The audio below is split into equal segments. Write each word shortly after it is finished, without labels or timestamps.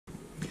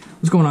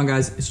What's going on,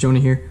 guys? It's Jonah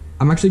here.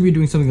 I'm actually be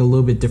doing something a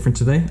little bit different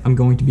today. I'm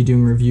going to be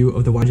doing a review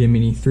of the YJ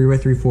Mini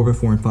 3x3,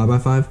 4x4, and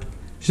 5x5.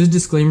 Just a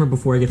disclaimer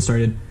before I get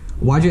started.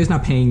 YJ is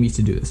not paying me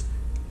to do this.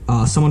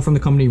 Someone from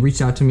the company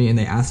reached out to me and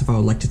they asked if I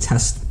would like to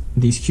test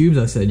these cubes.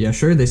 I said, yeah,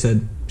 sure. They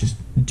said, just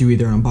do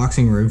either an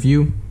unboxing or a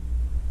review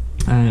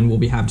and we'll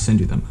be happy to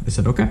send you them. I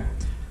said, okay.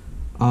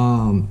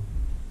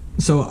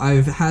 So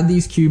I've had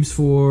these cubes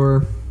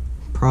for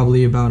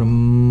probably about a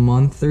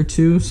month or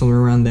two, somewhere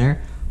around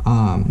there.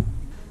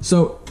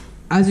 So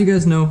as you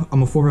guys know,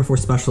 I'm a 4x4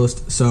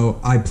 specialist,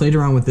 so I played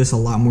around with this a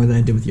lot more than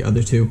I did with the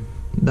other two.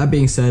 That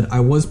being said,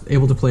 I was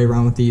able to play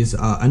around with these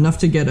enough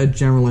to get a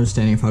general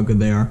understanding of how good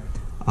they are.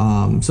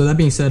 So that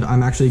being said,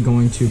 I'm actually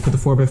going to put the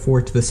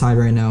 4x4 to the side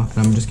right now,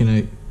 and I'm just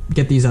going to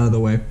get these out of the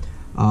way.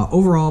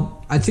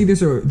 Overall, I'd say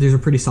these are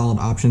pretty solid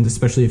options,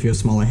 especially if you have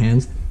smaller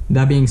hands.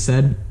 That being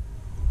said,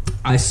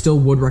 I still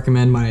would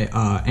recommend my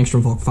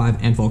Angstrom Valk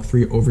 5 and Valk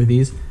 3 over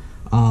these.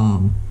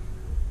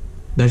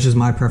 That's just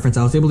my preference.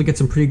 I was able to get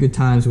some pretty good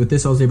times. With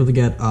this, I was able to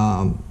get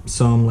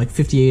some like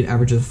 58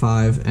 averages of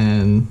 5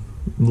 and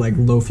like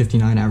low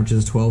 59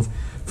 averages of 12.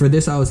 For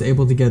this, I was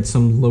able to get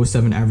some low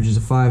 7 averages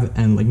of 5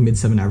 and like mid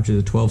 7 averages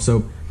of 12.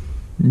 So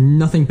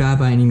nothing bad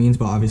by any means,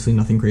 but obviously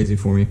nothing crazy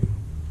for me.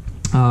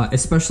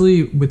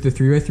 Especially with the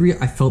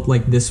 3x3, I felt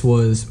like this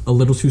was a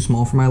little too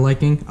small for my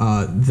liking.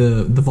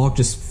 The Valk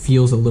just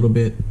feels a little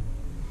bit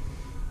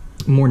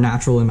more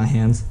natural in my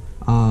hands.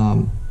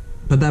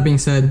 But that being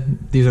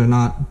said, these are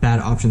not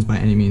bad options by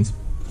any means.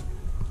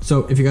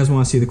 So if you guys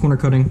want to see the corner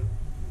cutting,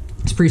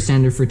 it's pretty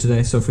standard for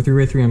today. So for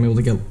 3x3, I'm able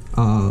to get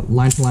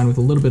line to line with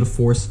a little bit of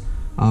force.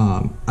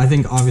 I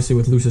think obviously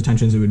with looser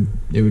tensions,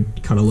 it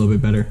would cut a little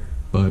bit better,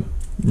 but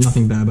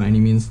nothing bad by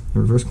any means. The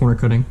reverse corner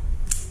cutting,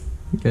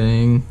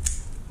 getting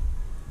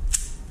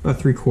about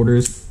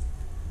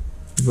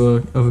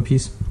 3/4 of a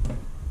piece.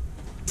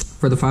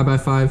 For the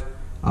 5x5,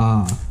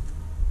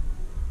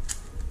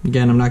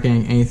 again, I'm not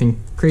getting anything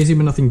crazy,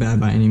 but nothing bad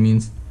by any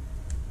means.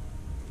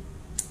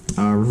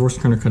 Reverse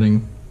corner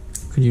cutting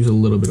could use a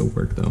little bit of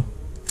work though.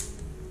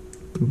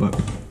 But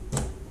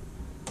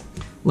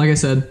like I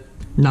said,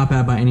 not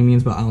bad by any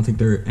means, but I don't think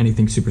they're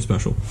anything super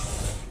special.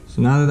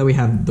 So now that we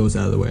have those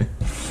out of the way,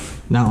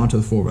 now onto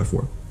the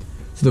 4x4.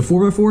 So the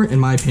 4x4, in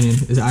my opinion,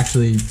 is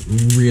actually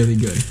really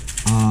good.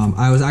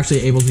 I was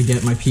actually able to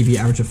get my PB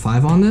average of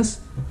 5 on this.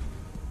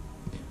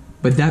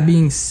 But that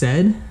being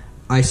said,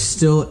 I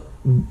still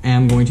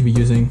am going to be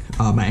using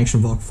my Angstrom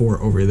Valk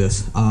 4 over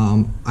this.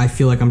 I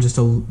feel like I'm just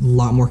a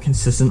lot more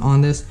consistent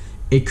on this.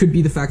 It could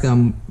be the fact that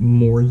I'm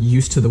more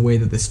used to the way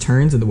that this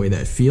turns and the way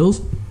that it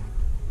feels.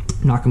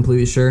 Not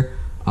completely sure.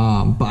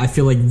 But I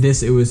feel like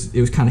this, it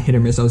was kind of hit or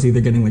miss. I was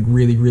either getting like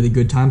really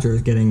good times or I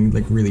was getting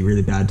like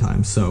really bad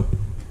times. So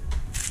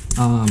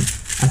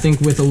I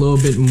think with a little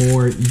bit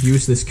more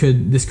use, this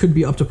could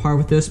be up to par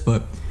with this,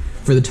 but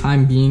for the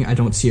time being, I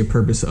don't see a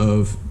purpose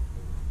of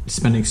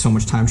spending so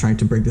much time trying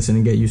to break this in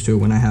and get used to it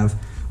when I have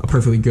a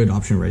perfectly good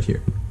option right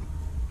here.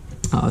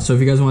 So if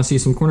you guys want to see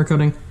some corner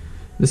cutting,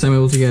 this I'm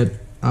able to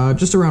get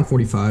just around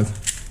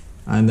 45,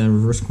 and then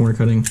reverse corner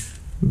cutting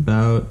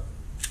about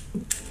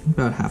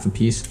half a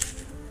piece.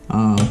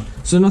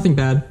 So nothing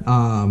bad,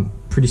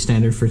 pretty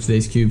standard for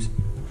today's cubes.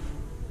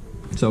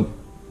 So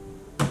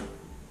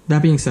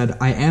that being said,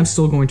 I am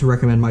still going to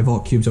recommend my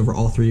Valk cubes over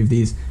all three of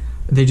these.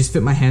 They just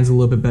fit my hands a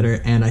little bit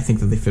better, and I think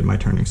that they fit my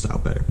turning style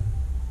better.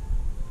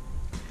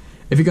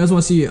 If you guys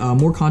want to see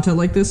more content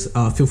like this,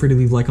 feel free to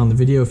leave a like on the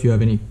video. If you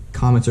have any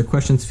comments or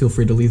questions, feel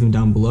free to leave them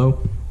down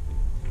below.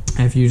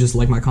 And if you just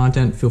like my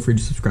content, feel free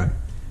to subscribe.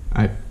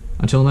 Alright,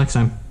 until next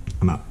time,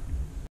 I'm out.